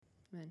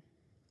Amen.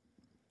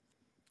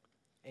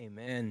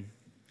 Amen.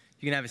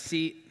 You can have a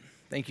seat.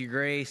 Thank you,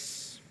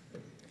 Grace.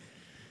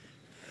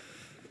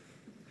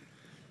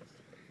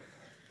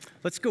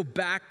 Let's go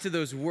back to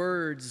those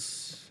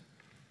words,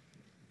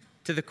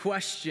 to the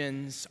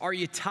questions. Are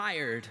you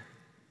tired?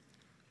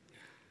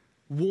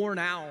 Worn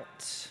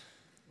out?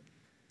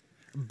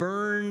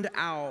 Burned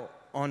out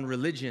on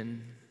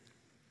religion?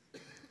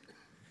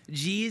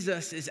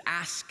 Jesus is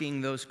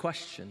asking those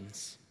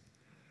questions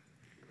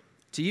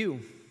to you,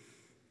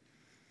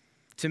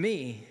 to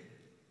me.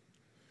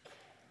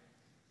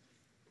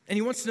 And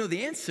he wants to know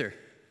the answer.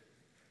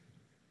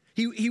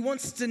 He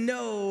wants to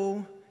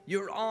know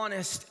your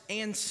honest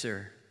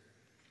answer.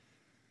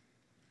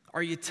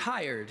 Are you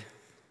tired?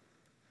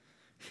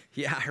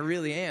 Yeah, I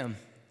really am.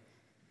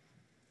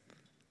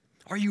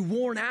 Are you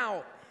worn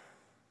out?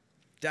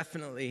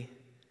 Definitely.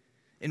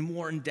 And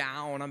worn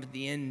down. I'm at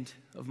the end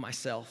of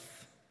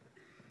myself.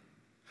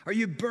 Are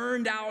you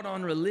burned out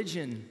on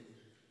religion?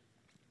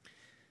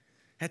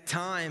 At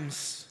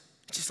times,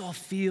 it just all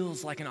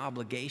feels like an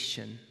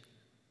obligation.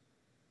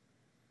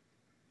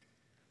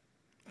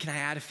 Can I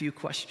add a few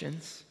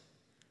questions?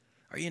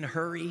 Are you in a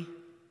hurry?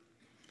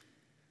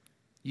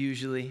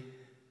 Usually.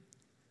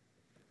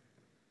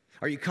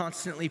 Are you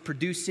constantly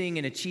producing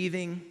and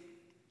achieving?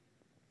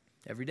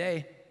 Every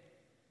day.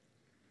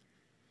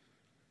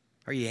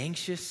 Are you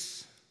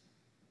anxious?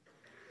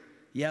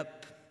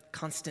 Yep,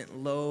 constant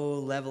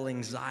low-level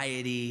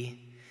anxiety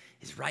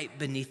is right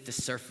beneath the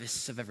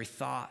surface of every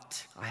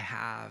thought I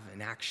have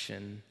and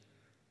action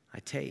I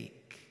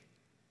take.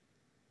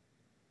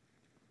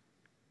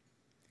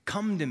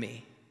 Come to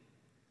me,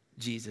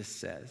 Jesus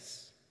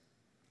says.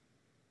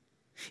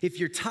 If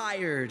you're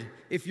tired,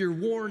 if you're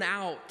worn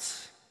out,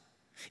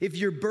 if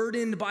you're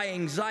burdened by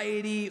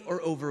anxiety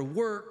or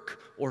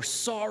overwork or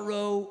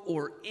sorrow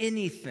or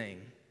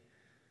anything,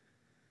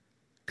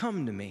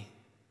 come to me.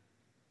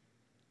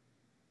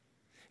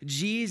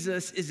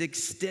 Jesus is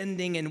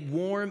extending a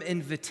warm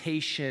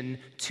invitation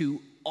to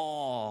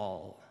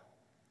all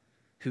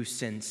who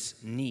sense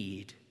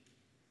need.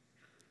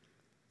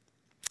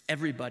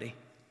 Everybody.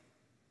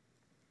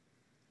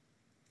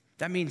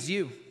 That means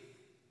you.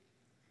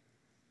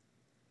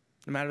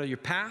 No matter your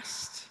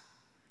past,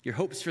 your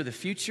hopes for the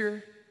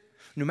future,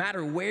 no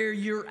matter where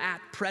you're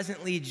at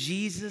presently,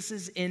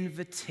 Jesus'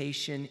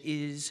 invitation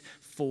is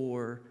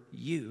for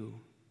you.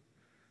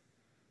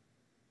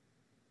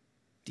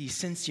 Do you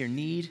sense your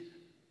need?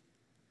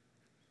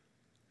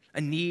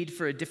 A need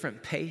for a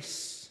different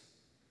pace?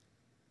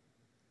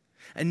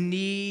 A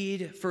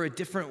need for a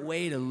different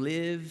way to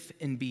live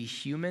and be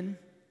human?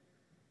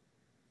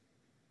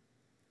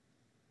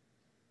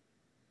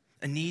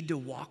 A need to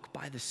walk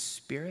by the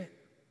Spirit?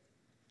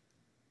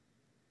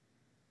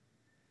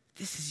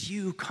 This is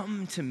you.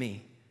 Come to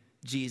me,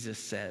 Jesus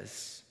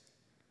says.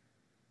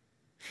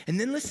 And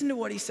then listen to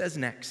what he says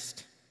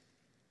next.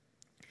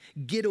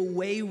 Get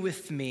away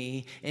with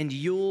me and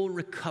you'll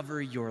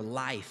recover your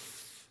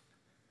life.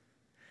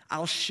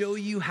 I'll show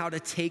you how to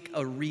take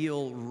a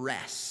real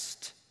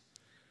rest.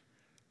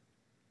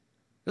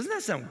 Doesn't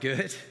that sound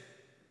good?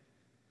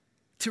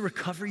 To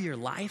recover your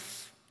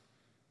life?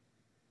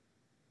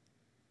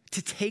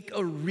 To take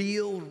a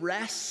real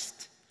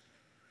rest?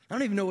 I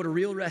don't even know what a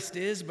real rest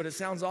is, but it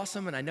sounds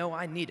awesome and I know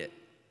I need it.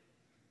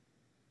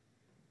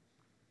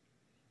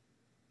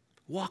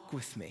 Walk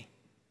with me.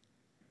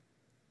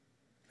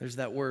 There's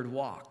that word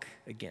walk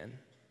again.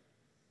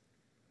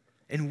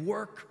 And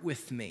work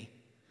with me.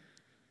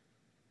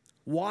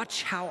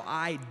 Watch how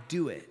I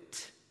do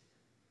it.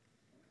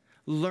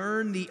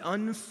 Learn the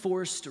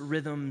unforced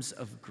rhythms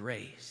of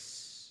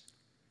grace.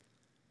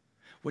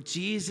 What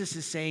Jesus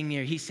is saying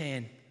here, he's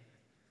saying,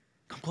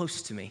 come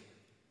close to me.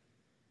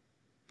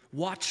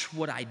 Watch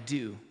what I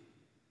do.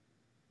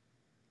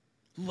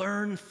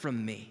 Learn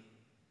from me.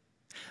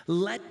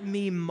 Let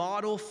me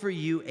model for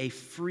you a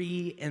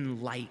free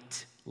and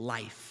light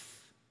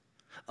life,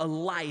 a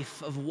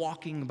life of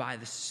walking by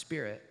the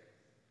Spirit.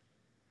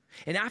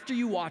 And after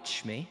you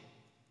watch me,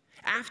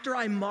 after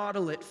I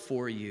model it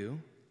for you,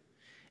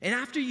 and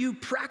after you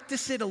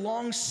practice it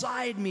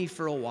alongside me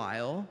for a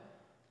while,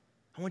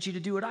 I want you to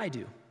do what I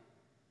do.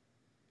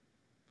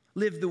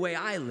 Live the way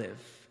I live.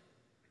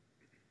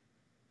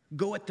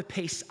 Go at the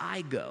pace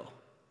I go.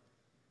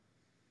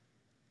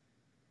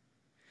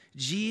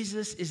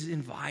 Jesus is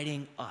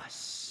inviting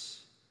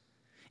us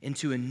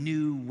into a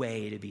new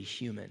way to be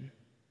human.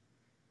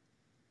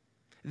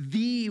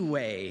 The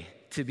way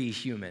to be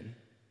human.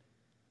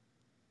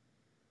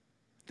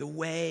 The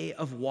way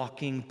of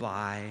walking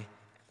by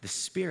the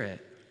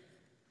Spirit.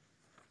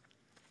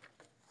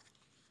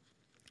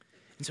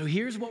 And so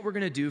here's what we're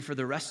going to do for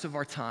the rest of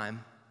our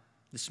time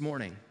this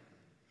morning.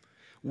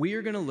 We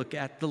are going to look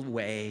at the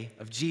way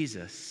of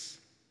Jesus,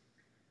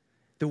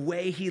 the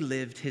way he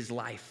lived his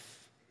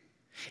life.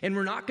 And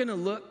we're not going to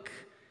look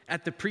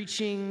at the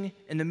preaching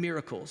and the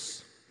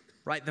miracles,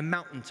 right? The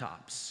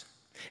mountaintops.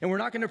 And we're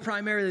not going to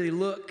primarily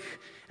look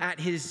at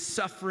his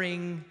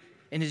suffering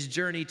and his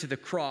journey to the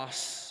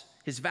cross,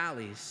 his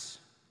valleys.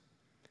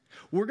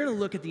 We're going to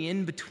look at the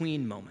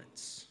in-between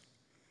moments,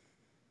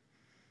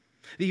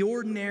 the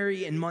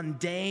ordinary and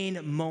mundane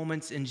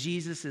moments in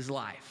Jesus'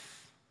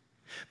 life.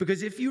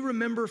 Because if you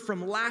remember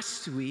from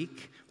last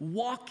week,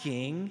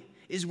 walking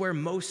is where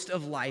most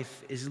of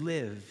life is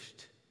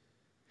lived.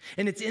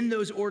 And it's in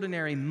those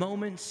ordinary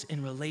moments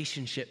and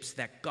relationships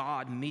that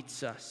God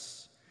meets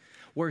us,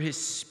 where his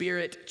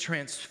Spirit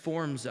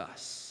transforms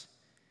us.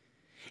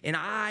 And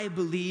I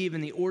believe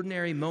in the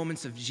ordinary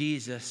moments of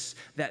Jesus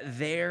that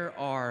there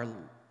are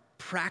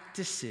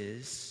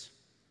practices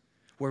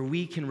where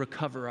we can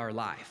recover our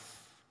life.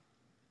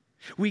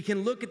 We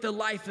can look at the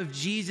life of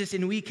Jesus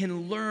and we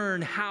can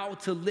learn how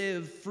to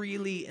live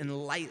freely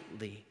and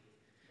lightly.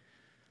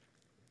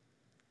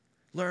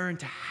 Learn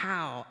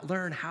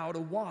how to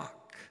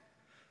walk.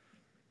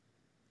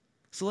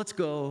 So let's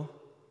go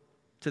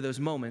to those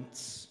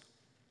moments.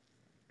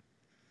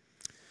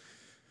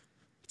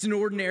 It's an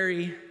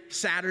ordinary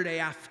Saturday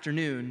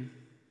afternoon.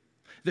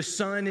 The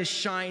sun is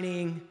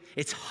shining,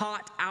 it's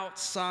hot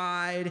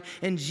outside,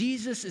 and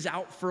Jesus is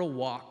out for a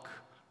walk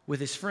with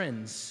his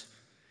friends,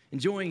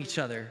 enjoying each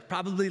other,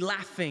 probably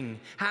laughing,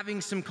 having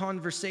some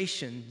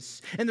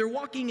conversations. And they're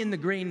walking in the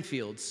grain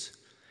fields,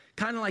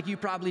 kind of like you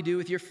probably do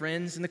with your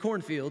friends in the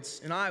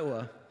cornfields in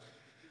Iowa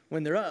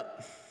when they're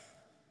up.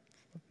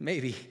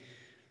 Maybe.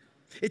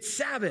 It's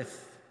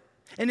Sabbath.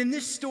 And in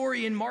this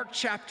story in Mark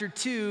chapter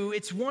 2,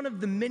 it's one of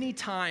the many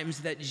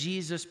times that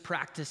Jesus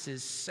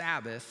practices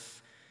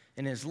Sabbath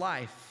in his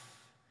life.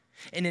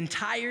 An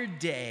entire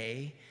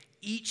day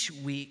each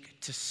week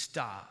to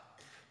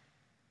stop,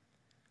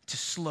 to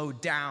slow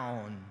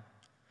down,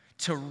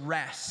 to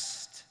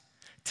rest,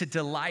 to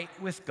delight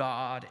with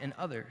God and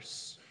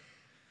others.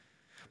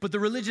 But the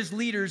religious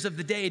leaders of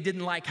the day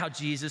didn't like how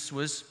Jesus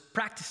was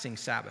practicing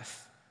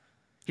Sabbath.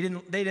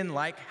 They didn't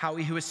like how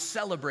he was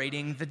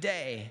celebrating the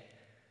day.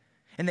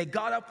 And they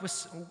got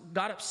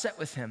upset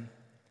with him.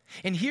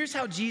 And here's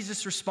how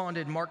Jesus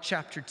responded in Mark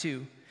chapter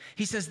 2.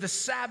 He says, "The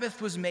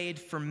Sabbath was made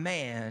for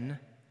man,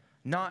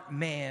 not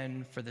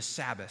man for the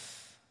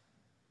Sabbath."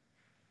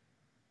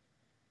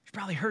 You've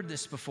probably heard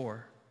this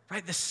before,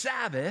 right? The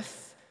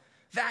Sabbath,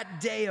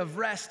 that day of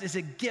rest, is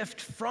a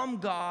gift from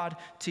God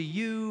to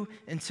you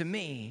and to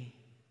me.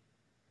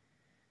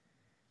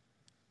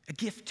 A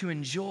gift to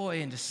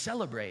enjoy and to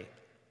celebrate.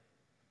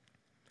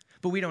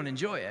 But we don't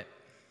enjoy it.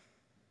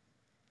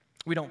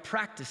 We don't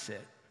practice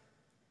it.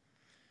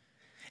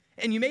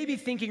 And you may be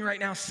thinking right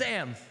now,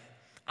 Sam,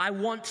 I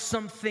want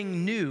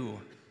something new.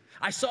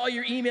 I saw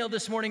your email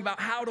this morning about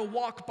how to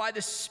walk by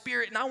the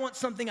Spirit, and I want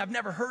something I've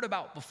never heard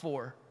about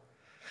before.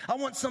 I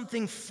want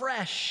something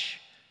fresh.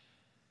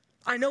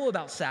 I know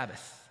about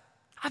Sabbath.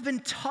 I've been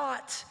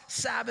taught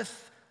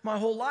Sabbath my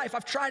whole life.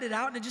 I've tried it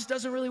out, and it just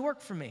doesn't really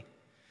work for me.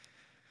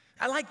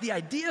 I like the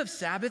idea of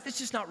Sabbath. It's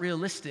just not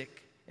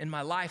realistic in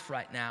my life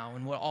right now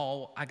and what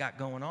all I got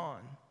going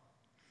on.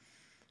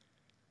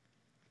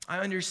 I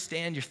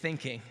understand your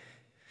thinking,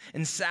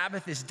 and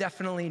Sabbath is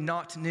definitely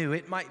not new.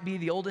 It might be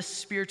the oldest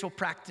spiritual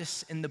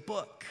practice in the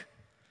book.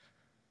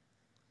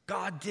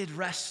 God did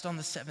rest on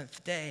the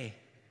seventh day.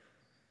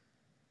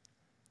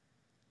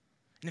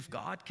 And if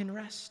God can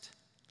rest,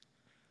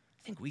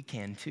 I think we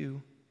can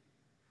too.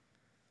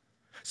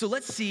 So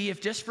let's see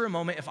if just for a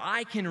moment, if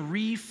I can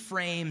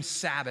reframe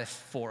Sabbath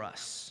for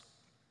us.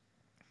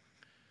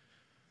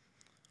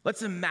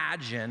 Let's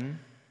imagine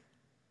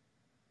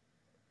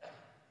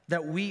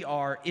that we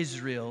are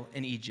Israel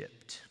in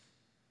Egypt.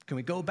 Can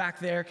we go back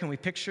there? Can we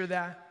picture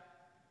that?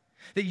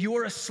 That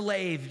you're a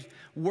slave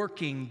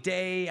working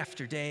day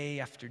after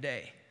day after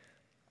day.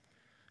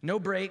 No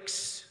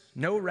breaks,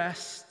 no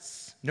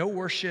rests, no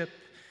worship,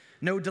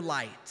 no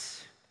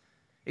delight.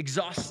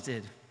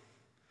 Exhausted,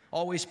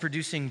 always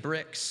producing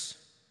bricks.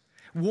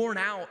 Worn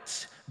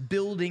out,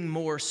 building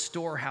more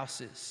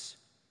storehouses.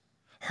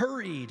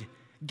 Hurried,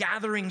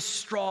 gathering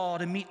straw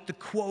to meet the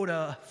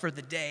quota for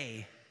the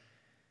day.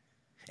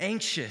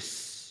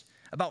 Anxious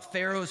about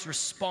Pharaoh's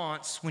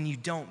response when you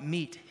don't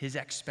meet his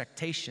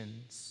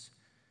expectations.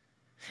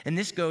 And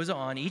this goes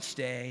on each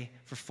day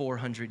for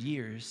 400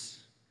 years.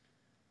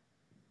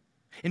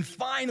 And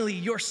finally,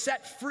 you're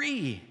set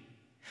free.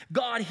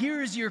 God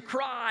hears your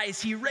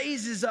cries. He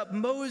raises up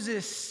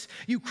Moses.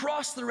 You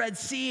cross the Red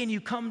Sea and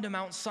you come to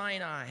Mount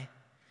Sinai.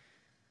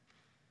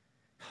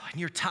 And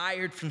you're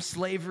tired from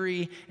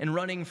slavery and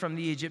running from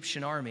the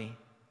Egyptian army.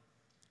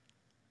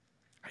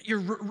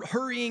 You're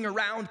hurrying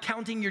around,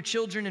 counting your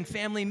children and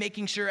family,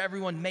 making sure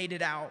everyone made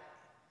it out.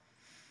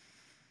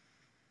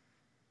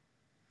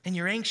 And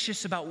you're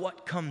anxious about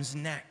what comes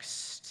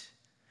next.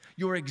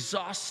 You're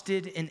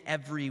exhausted in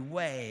every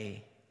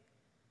way.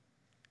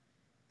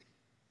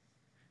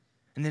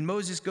 And then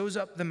Moses goes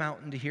up the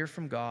mountain to hear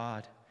from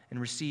God and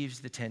receives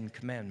the 10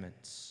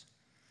 Commandments.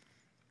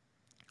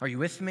 Are you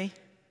with me?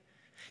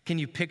 Can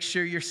you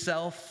picture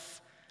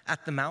yourself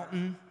at the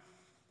mountain?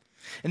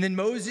 And then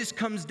Moses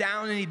comes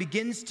down and he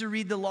begins to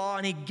read the law,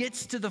 and he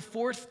gets to the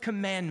 4th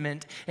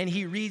commandment and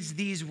he reads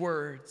these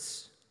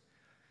words.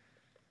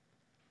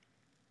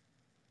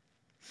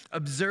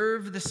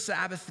 Observe the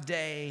Sabbath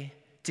day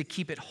to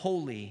keep it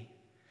holy,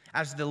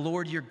 as the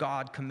Lord your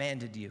God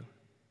commanded you.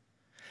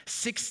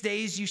 6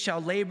 days you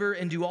shall labor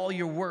and do all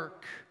your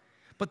work,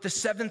 but the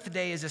seventh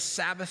day is a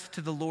Sabbath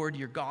to the Lord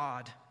your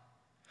God.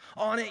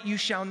 On it you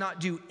shall not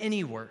do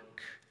any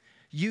work,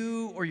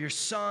 you or your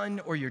son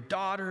or your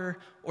daughter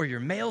or your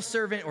male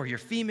servant or your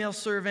female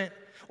servant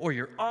or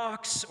your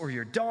ox or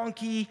your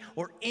donkey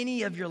or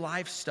any of your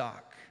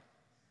livestock,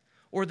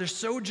 or the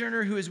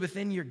sojourner who is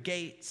within your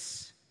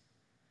gates,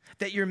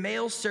 that your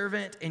male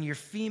servant and your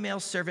female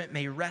servant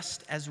may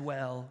rest as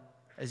well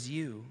as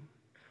you.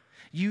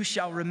 You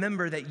shall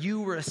remember that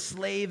you were a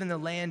slave in the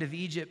land of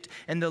Egypt,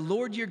 and the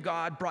Lord your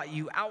God brought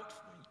you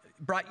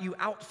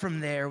out from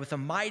there with a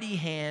mighty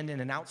hand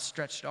and an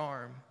outstretched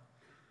arm.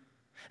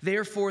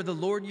 Therefore, the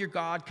Lord your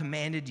God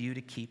commanded you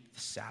to keep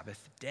the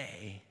Sabbath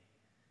day.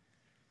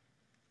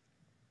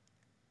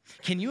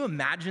 Can you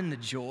imagine the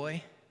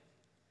joy,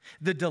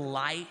 the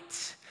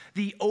delight,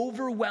 the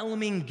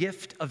overwhelming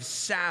gift of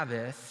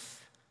Sabbath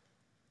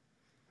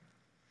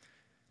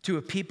to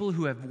a people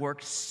who have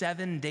worked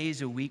 7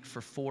 days a week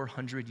for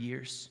 400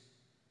 years?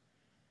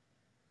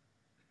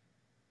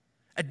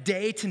 A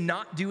day to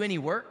not do any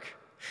work,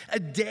 a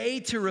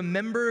day to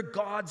remember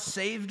God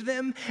saved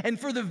them, and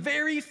for the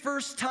very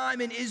first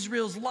time in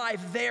Israel's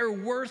life, their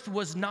worth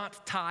was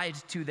not tied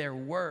to their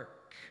work.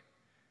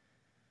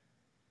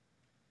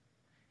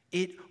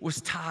 It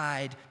was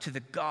tied to the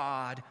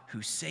God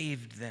who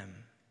saved them.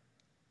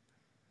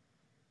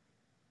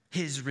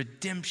 His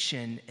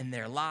redemption in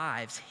their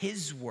lives,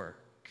 his work.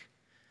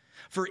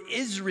 For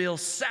Israel,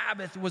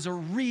 Sabbath was a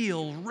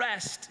real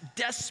rest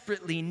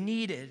desperately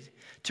needed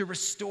to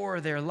restore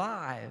their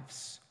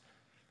lives.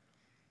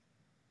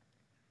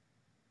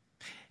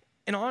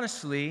 And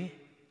honestly,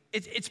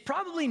 it's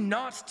probably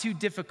not too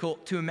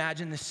difficult to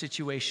imagine this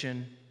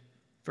situation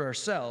for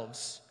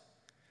ourselves.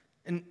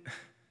 And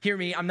hear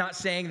me, I'm not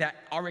saying that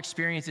our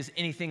experience is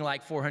anything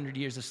like 400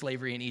 years of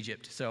slavery in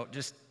Egypt, so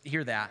just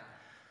hear that.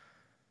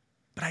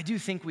 But I do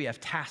think we have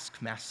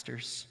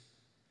taskmasters.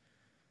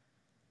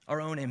 Our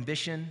own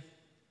ambition,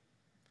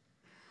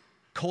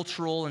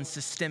 cultural and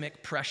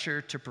systemic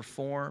pressure to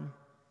perform,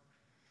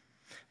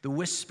 the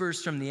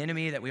whispers from the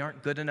enemy that we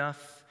aren't good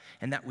enough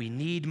and that we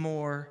need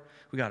more,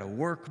 we got to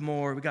work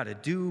more, we got to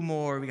do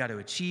more, we got to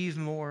achieve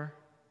more.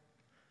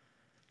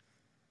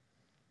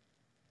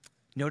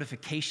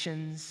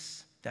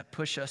 Notifications that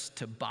push us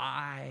to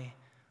buy,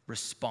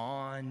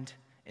 respond,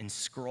 and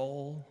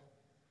scroll.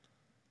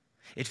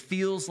 It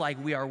feels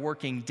like we are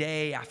working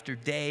day after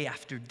day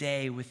after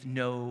day with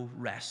no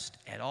rest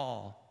at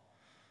all.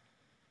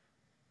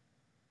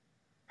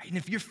 And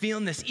if you're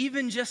feeling this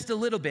even just a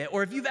little bit,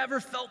 or if you've ever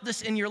felt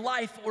this in your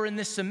life or in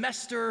this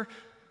semester,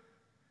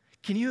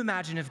 can you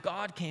imagine if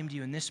God came to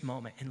you in this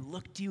moment and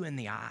looked you in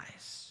the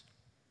eyes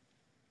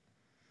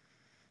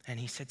and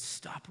he said,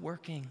 stop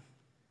working,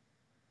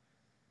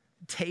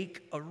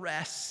 take a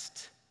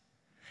rest,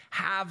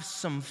 have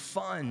some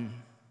fun,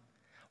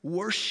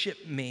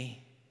 worship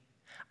me.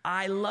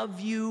 I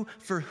love you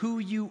for who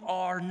you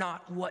are,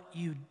 not what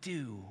you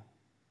do.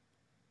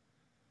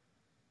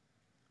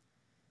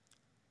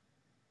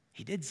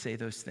 He did say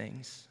those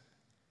things.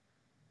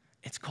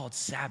 It's called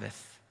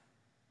Sabbath.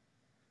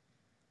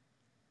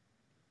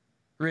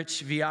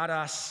 Rich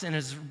Viadas, in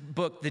his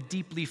book, The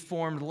Deeply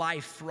Formed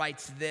Life,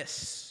 writes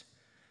this: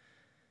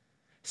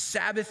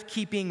 Sabbath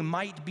keeping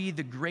might be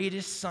the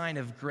greatest sign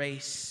of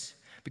grace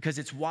because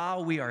it's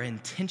while we are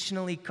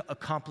intentionally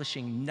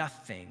accomplishing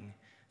nothing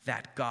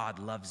that God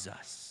loves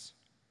us.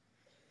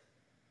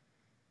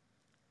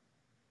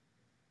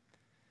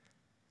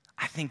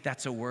 I think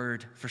that's a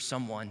word for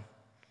someone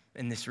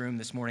in this room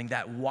this morning,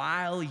 that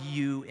while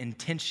you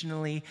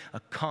intentionally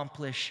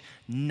accomplish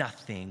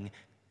nothing,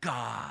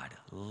 God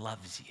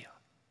loves you.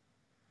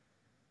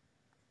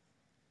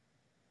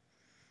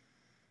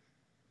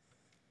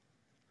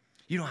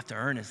 You don't have to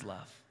earn his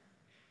love.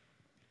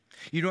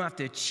 You don't have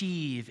to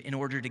achieve in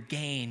order to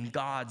gain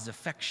God's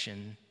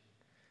affection.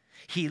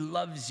 He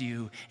loves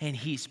you, and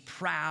he's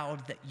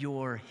proud that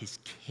you're his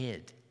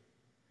kid.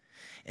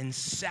 And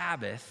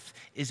Sabbath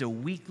is a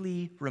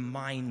weekly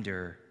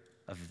reminder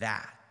of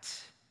that.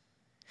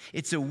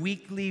 It's a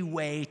weekly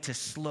way to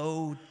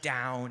slow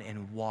down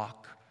and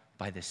walk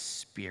by the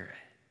Spirit.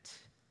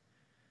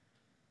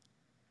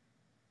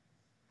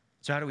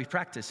 So how do we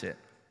practice it?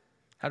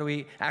 How do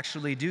we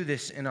actually do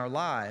this in our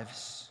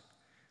lives?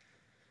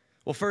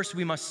 Well, first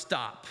we must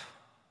stop.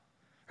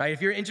 Right?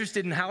 If you're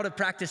interested in how to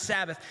practice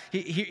Sabbath,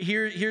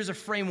 here's a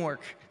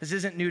framework. This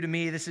isn't new to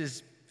me. This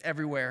is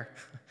everywhere.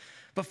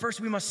 But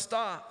first we must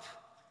stop.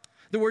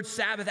 The word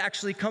Sabbath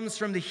actually comes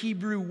from the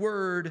Hebrew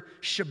word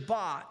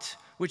Shabbat,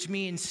 which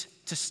means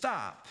to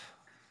stop.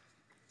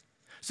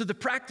 So the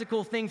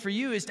practical thing for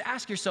you is to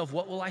ask yourself,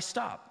 what will I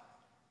stop?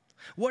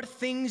 What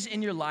things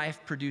in your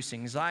life produce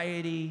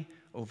anxiety,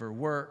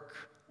 overwork,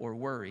 or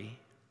worry?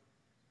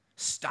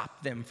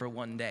 Stop them for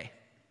one day.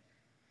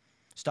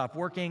 Stop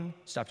working,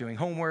 stop doing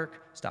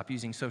homework, stop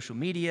using social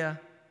media.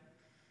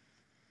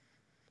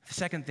 The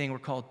second thing, we're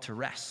called to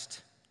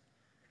rest.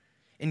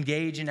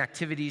 Engage in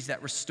activities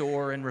that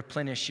restore and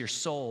replenish your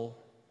soul.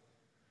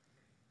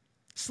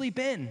 Sleep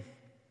in.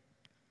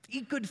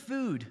 Eat good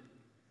food.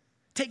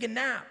 Take a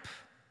nap.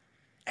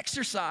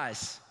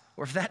 Exercise.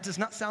 Or if that does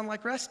not sound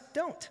like rest,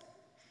 don't.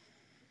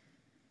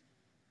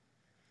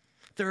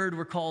 Third,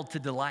 we're called to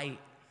delight.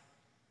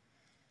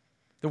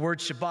 The word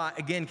Shabbat,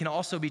 again, can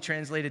also be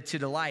translated to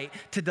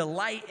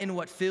delight in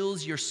what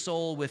fills your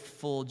soul with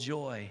full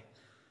joy.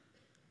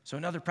 So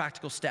another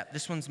practical step,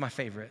 this one's my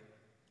favorite.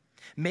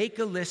 Make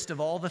a list of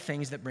all the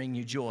things that bring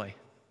you joy.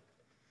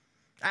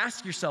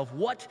 Ask yourself,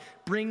 what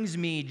brings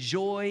me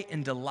joy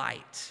and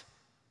delight?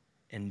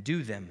 And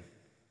do them.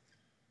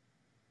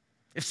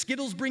 If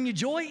Skittles bring you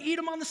joy, eat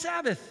them on the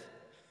Sabbath.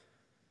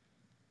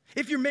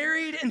 If you're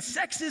married and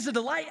sex is a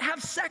delight,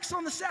 have sex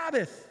on the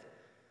Sabbath.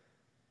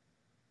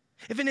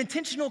 If an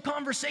intentional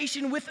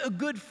conversation with a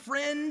good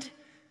friend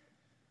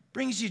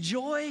brings you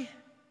joy,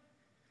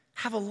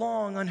 have a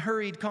long,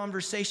 unhurried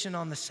conversation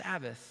on the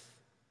Sabbath.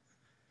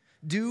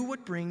 Do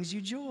what brings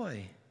you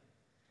joy.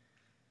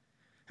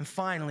 And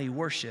finally,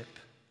 worship.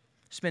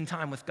 Spend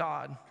time with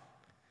God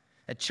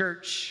at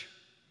church,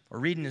 or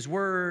reading His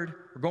Word,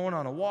 or going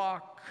on a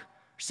walk,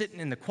 or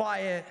sitting in the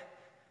quiet,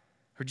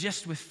 or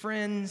just with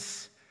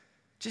friends.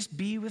 Just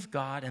be with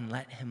God and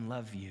let Him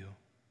love you.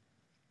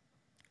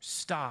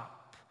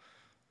 Stop,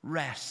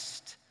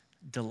 rest,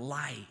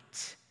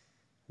 delight,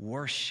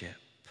 worship.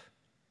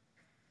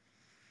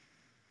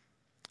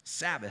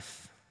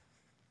 Sabbath.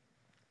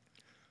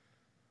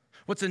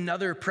 What's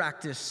another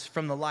practice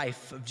from the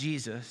life of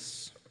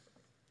Jesus?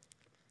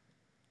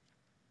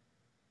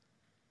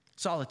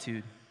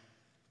 Solitude.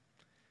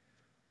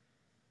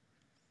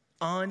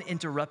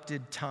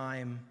 Uninterrupted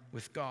time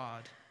with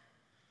God.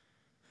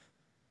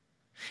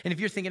 And if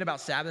you're thinking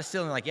about Sabbath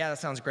still and like, yeah, that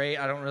sounds great,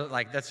 I don't really,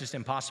 like, that's just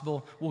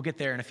impossible, we'll get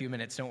there in a few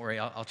minutes, don't worry.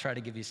 I'll try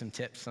to give you some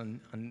tips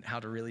on how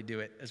to really do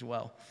it as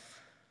well.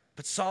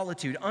 But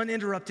solitude,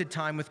 uninterrupted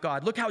time with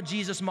God. Look how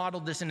Jesus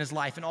modeled this in His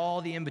life and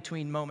all the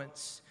in-between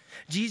moments.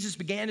 Jesus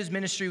began His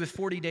ministry with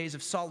 40 days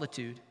of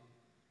solitude.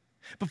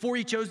 Before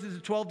He chose the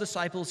 12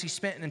 disciples, He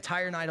spent an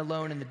entire night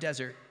alone in the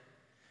desert.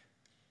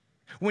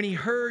 When He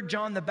heard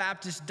John the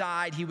Baptist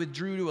died, He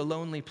withdrew to a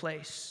lonely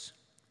place.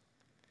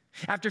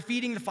 After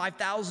feeding the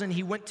 5,000,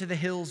 He went to the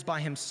hills by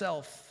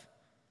Himself.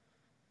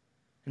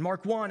 In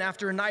Mark 1,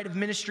 after a night of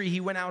ministry, He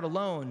went out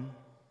alone.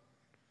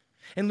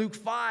 In Luke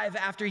 5,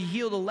 after He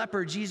healed a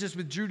leper, Jesus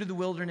withdrew to the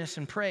wilderness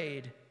and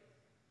prayed.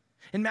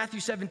 In Matthew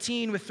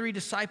 17, with 3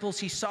 disciples,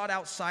 He sought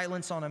out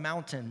silence on a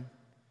mountain.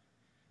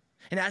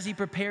 And as He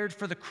prepared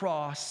for the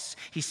cross,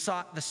 He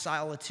sought the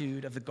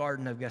solitude of the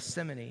Garden of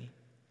Gethsemane.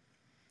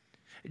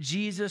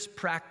 Jesus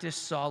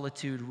practiced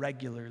solitude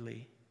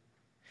regularly.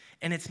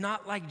 And it's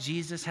not like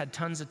Jesus had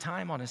tons of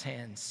time on His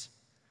hands.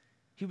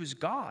 He was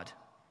God.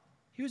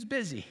 He was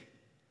busy.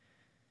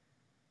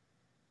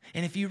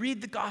 And if you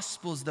read the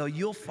Gospels, though,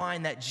 you'll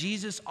find that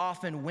Jesus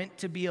often went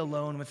to be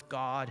alone with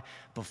God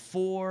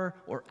before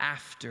or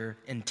after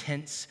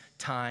intense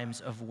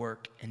times of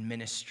work and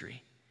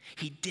ministry.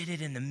 He did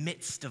it in the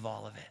midst of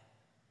all of it.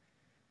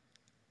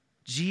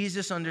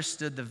 Jesus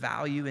understood the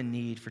value and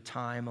need for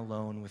time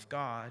alone with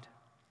God.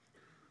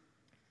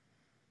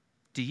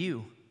 Do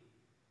you?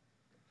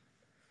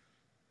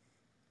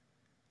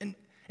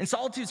 And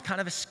solitude is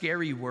kind of a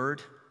scary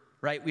word,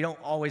 right? We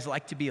don't always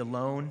like to be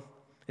alone.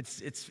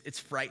 It's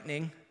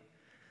frightening.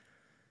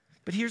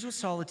 But here's what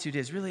solitude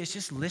is. Really, it's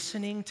just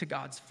listening to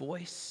God's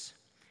voice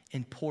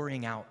and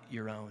pouring out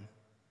your own.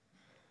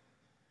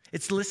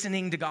 It's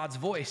listening to God's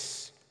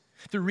voice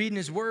through reading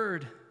His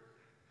Word,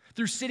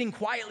 through sitting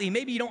quietly.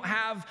 Maybe you don't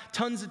have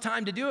tons of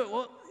time to do it.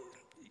 Well,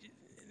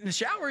 in the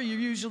shower, you're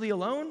usually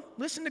alone.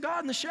 Listen to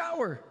God in the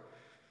shower.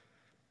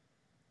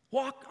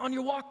 Walk on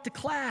your walk to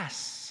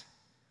class,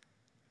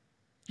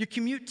 your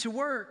commute to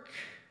work.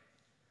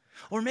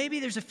 Or maybe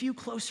there's a few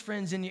close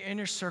friends in your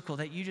inner circle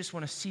that you just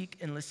want to seek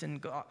and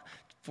listen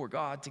for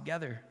God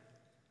together.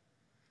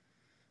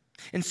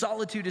 And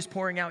solitude is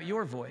pouring out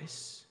your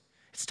voice.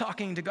 It's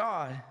talking to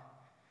God.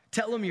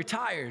 Tell Him you're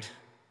tired.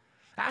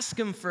 Ask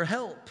Him for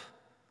help.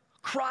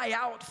 Cry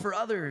out for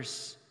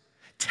others.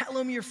 Tell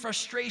Him your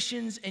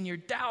frustrations and your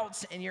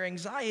doubts and your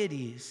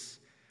anxieties.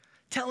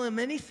 Tell Him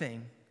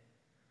anything.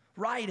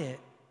 Write it.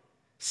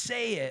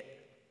 Say it.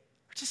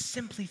 Or just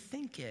simply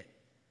think it.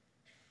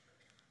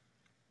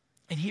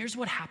 And here's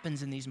what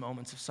happens in these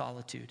moments of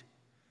solitude.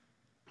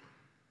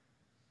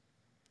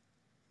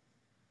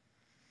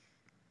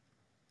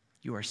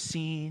 You are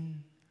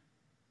seen,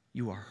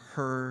 you are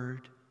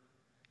heard,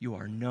 you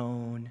are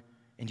known,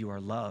 and you are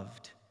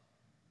loved.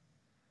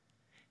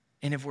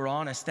 And if we're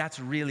honest, that's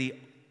really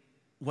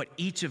what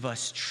each of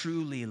us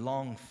truly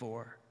long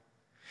for.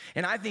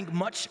 And I think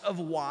much of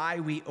why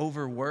we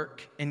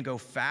overwork and go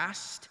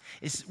fast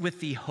is with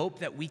the hope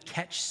that we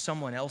catch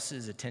someone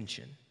else's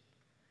attention.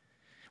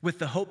 With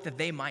the hope that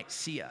they might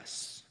see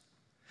us,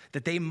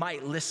 that they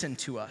might listen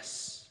to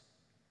us,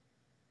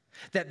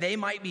 that they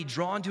might be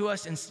drawn to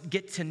us and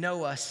get to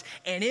know us,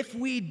 and if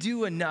we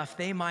do enough,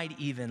 they might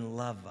even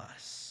love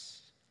us.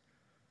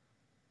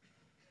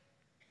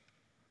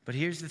 But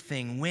here's the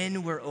thing,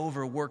 when we're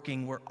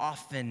overworking, we're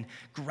often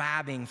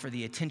grabbing for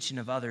the attention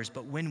of others,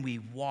 but when we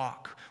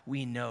walk,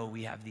 we know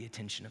we have the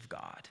attention of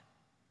God.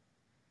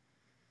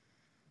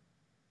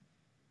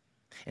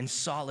 And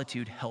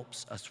solitude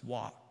helps us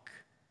walk.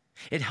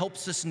 It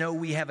helps us know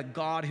we have a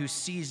God who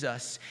sees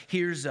us,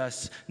 hears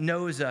us,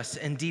 knows us,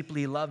 and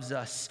deeply loves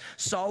us.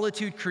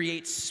 Solitude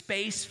creates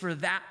space for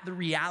the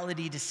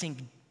reality to sink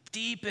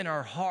deep in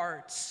our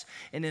hearts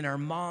and in our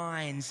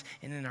minds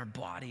and in our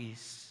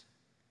bodies.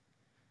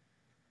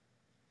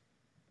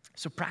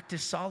 So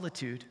practice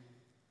solitude.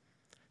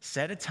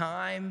 Set a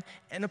time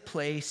and a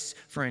place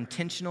for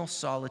intentional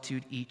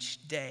solitude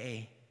each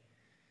day.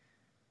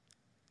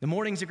 The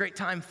morning's a great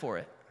time for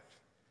it.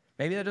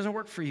 Maybe that doesn't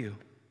work for you.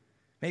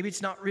 Maybe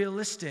it's not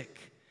realistic.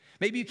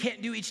 Maybe you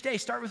can't do each day.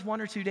 Start with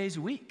 1 or 2 days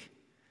a week.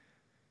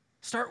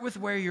 Start with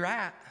where you're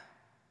at.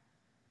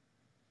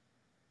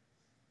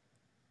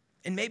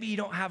 And maybe you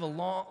don't have a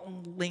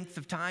long length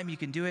of time you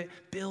can do it.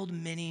 Build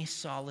many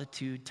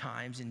solitude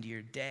times into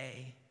your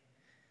day.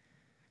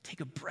 Take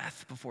a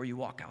breath before you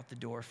walk out the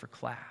door for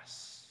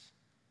class.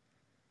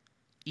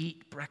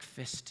 Eat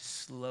breakfast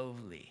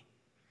slowly.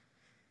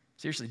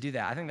 Seriously, do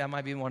that. I think that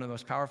might be one of the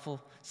most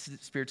powerful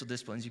spiritual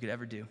disciplines you could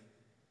ever do.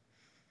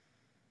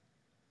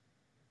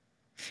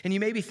 And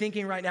you may be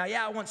thinking right now,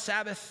 yeah, I want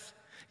Sabbath.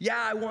 Yeah,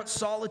 I want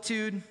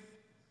solitude.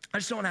 I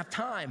just don't have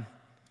time.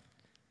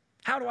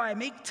 How do I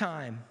make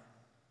time?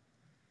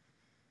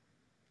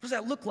 What does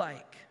that look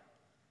like?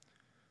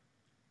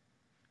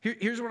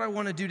 Here's what I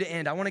want to do to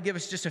end. I want to give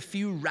us just a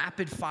few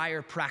rapid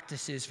fire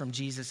practices from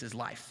Jesus'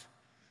 life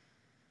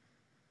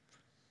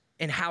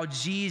and how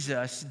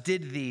Jesus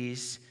did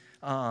these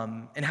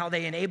and how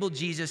they enabled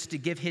Jesus to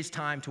give his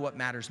time to what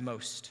matters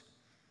most.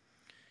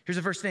 Here's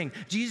the first thing.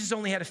 Jesus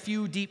only had a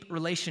few deep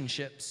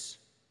relationships.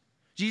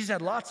 Jesus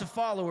had lots of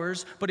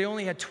followers, but he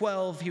only had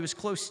 12 he was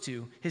close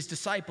to, his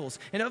disciples.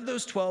 And of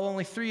those 12,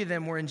 only 3 of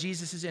them were in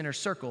Jesus' inner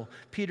circle,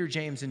 Peter,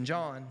 James, and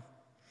John.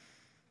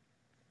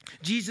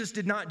 Jesus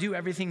did not do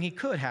everything he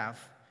could have.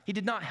 He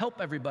did not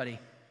help everybody.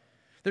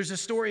 There's a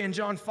story in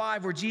John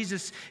 5 where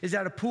Jesus is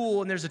at a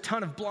pool and there's a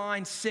ton of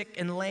blind, sick,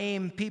 and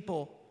lame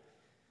people.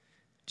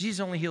 Jesus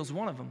only heals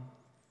one of them.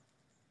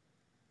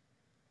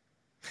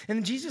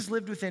 And Jesus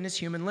lived within his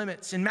human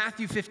limits. In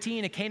Matthew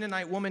 15, a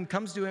Canaanite woman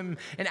comes to him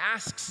and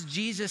asks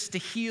Jesus to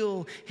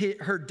heal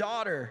her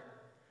daughter.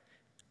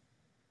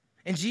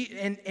 And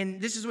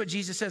this is what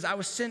Jesus says, I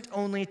was sent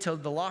only to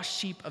the lost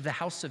sheep of the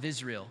house of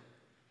Israel.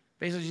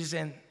 Basically, Jesus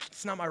saying,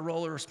 it's not my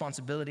role or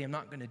responsibility. I'm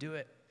not going to do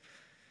it.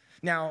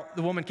 Now,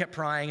 the woman kept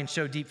prying and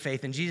showed deep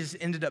faith, and Jesus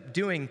ended up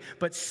doing,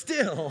 but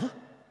still,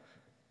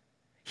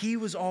 he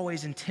was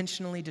always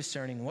intentionally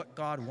discerning what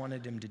God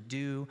wanted him to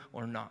do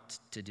or not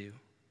to do.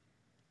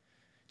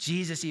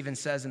 Jesus even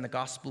says in the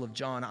Gospel of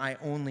John, I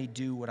only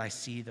do what I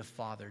see the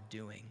Father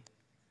doing.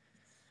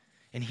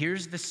 And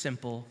here's the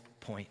simple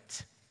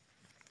point.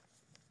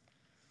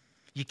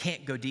 You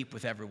can't go deep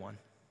with everyone.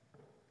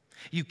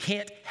 You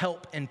can't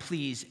help and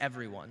please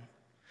everyone.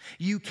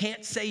 You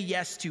can't say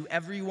yes to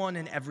everyone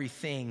and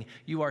everything.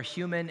 You are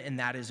human, and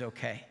that is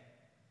okay.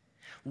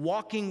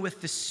 Walking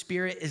with the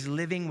Spirit is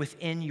living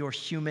within your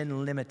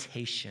human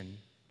limitation.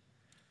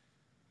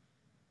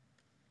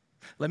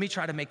 Let me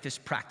try to make this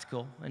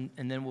practical,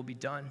 and then we'll be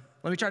done.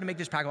 Let me try to make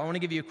this practical. I want to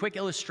give you a quick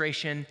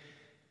illustration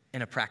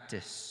and a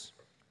practice.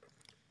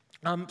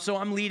 So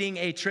I'm leading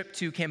a trip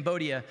to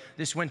Cambodia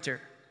this winter.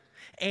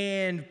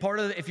 And part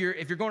of if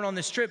you're going on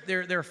this trip,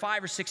 there are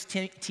 5 or 6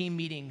 team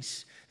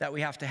meetings that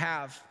we have to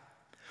have.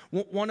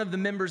 One of the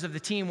members of the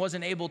team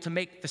wasn't able to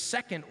make the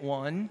second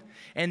one,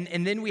 and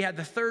then we had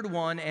the third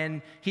one,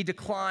 and he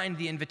declined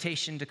the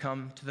invitation to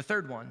come to the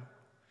third one.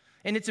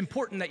 And it's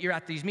important that you're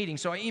at these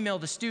meetings. So I email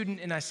the student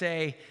and I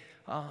say,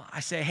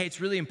 hey, it's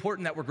really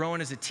important that we're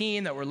growing as a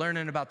team, that we're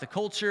learning about the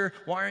culture.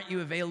 Why aren't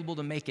you available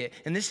to make it?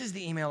 And this is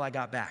the email I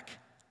got back.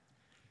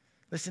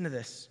 Listen to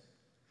this.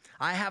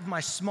 I have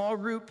my small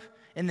group,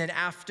 and then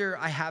after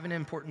I have an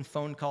important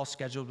phone call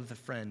scheduled with a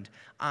friend,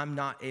 I'm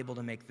not able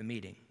to make the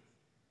meeting.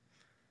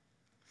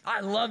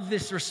 I love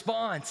this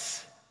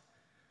response.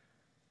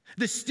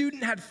 The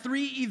student had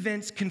 3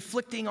 events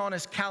conflicting on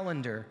his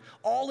calendar,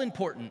 all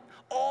important,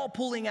 all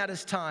pulling at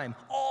his time,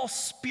 all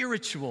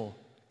spiritual,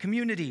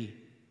 community,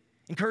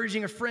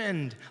 encouraging a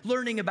friend,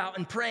 learning about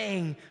and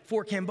praying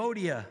for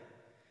Cambodia.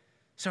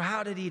 So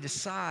how did he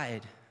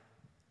decide?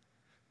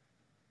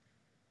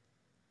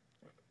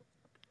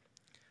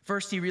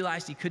 First, he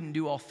realized he couldn't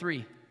do all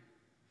 3,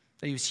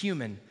 that he was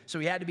human, so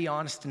he had to be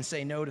honest and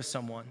say no to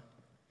someone.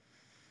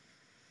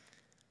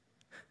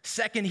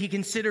 Second, he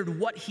considered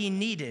what he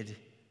needed,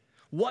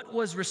 what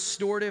was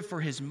restorative for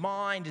his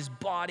mind, his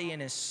body,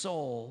 and his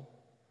soul.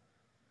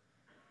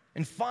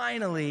 And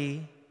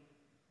finally,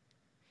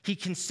 he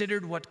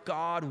considered what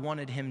God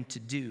wanted him to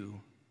do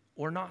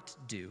or not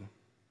do.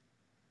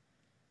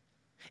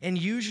 And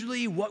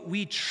usually what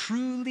we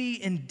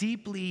truly and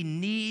deeply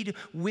need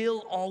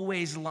will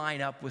always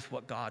line up with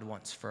what God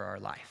wants for our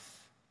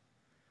life.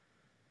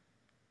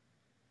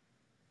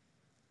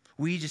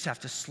 We just have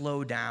to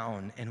slow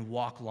down and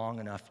walk long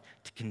enough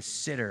to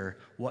consider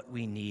what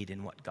we need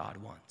and what God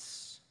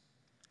wants.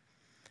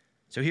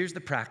 So here's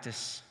the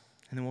practice,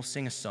 and then we'll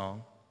sing a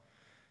song.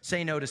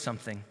 Say no to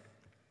something.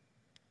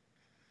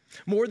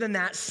 More than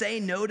that, say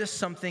no to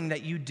something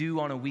that you do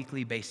on a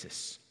weekly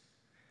basis.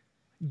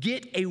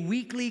 Get a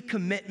weekly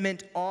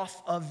commitment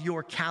off of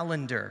your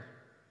calendar.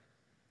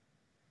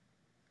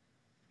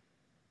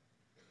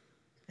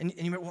 And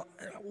you might,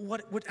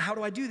 well, how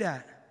do I do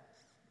that?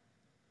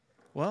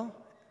 Well,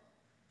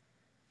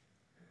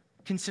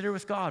 consider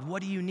with God,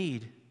 what do you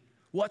need?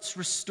 What's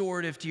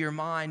restorative to your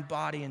mind,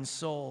 body, and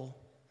soul?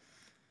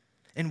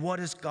 And what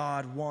does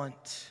God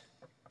want?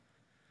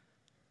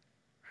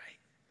 Right?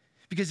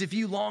 Because if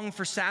you long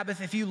for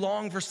Sabbath, if you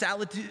long for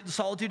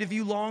solitude, if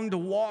you long to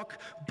walk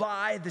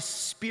by the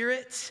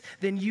Spirit,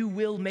 then you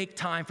will make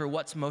time for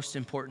what's most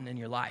important in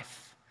your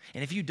life.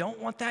 And if you don't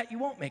want that, you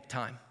won't make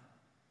time.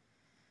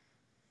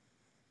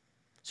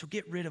 So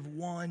get rid of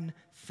one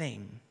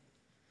thing.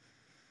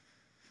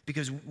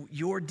 Because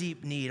your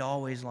deep need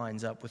always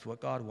lines up with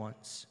what God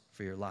wants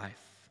for your life.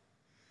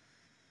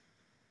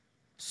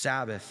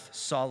 Sabbath,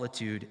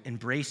 solitude,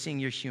 embracing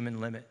your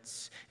human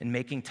limits, and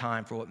making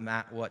time for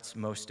what's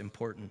most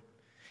important.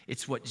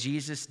 It's what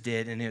Jesus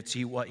did, and it's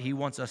what he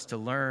wants us to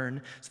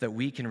learn so that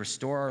we can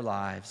restore our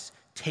lives,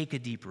 take a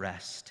deep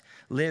rest,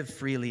 live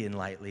freely and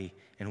lightly,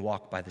 and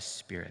walk by the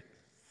Spirit.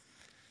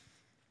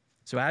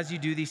 So as you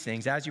do these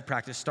things, as you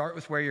practice, start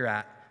with where you're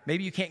at.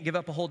 Maybe you can't give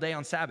up a whole day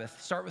on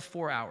Sabbath. Start with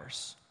 4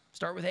 hours.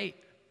 Start with 8.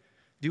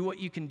 Do what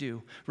you can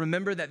do.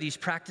 Remember that these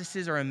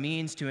practices are a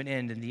means to an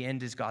end, and the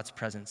end is God's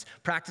presence.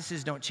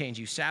 Practices don't change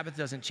you. Sabbath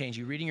doesn't change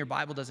you. Reading your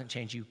Bible doesn't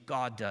change you.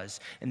 God does.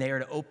 And they are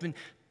to open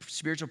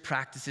spiritual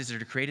practices or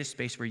to create a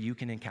space where you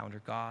can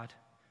encounter God.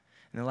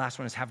 And the last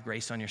one is have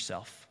grace on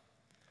yourself.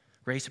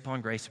 Grace upon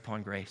grace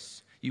upon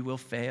grace. You will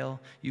fail.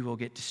 You will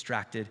get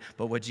distracted.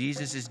 But what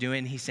Jesus is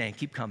doing, he's saying,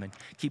 keep coming,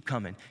 keep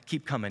coming,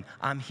 keep coming.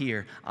 I'm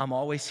here. I'm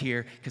always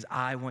here because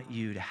I want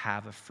you to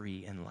have a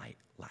free and light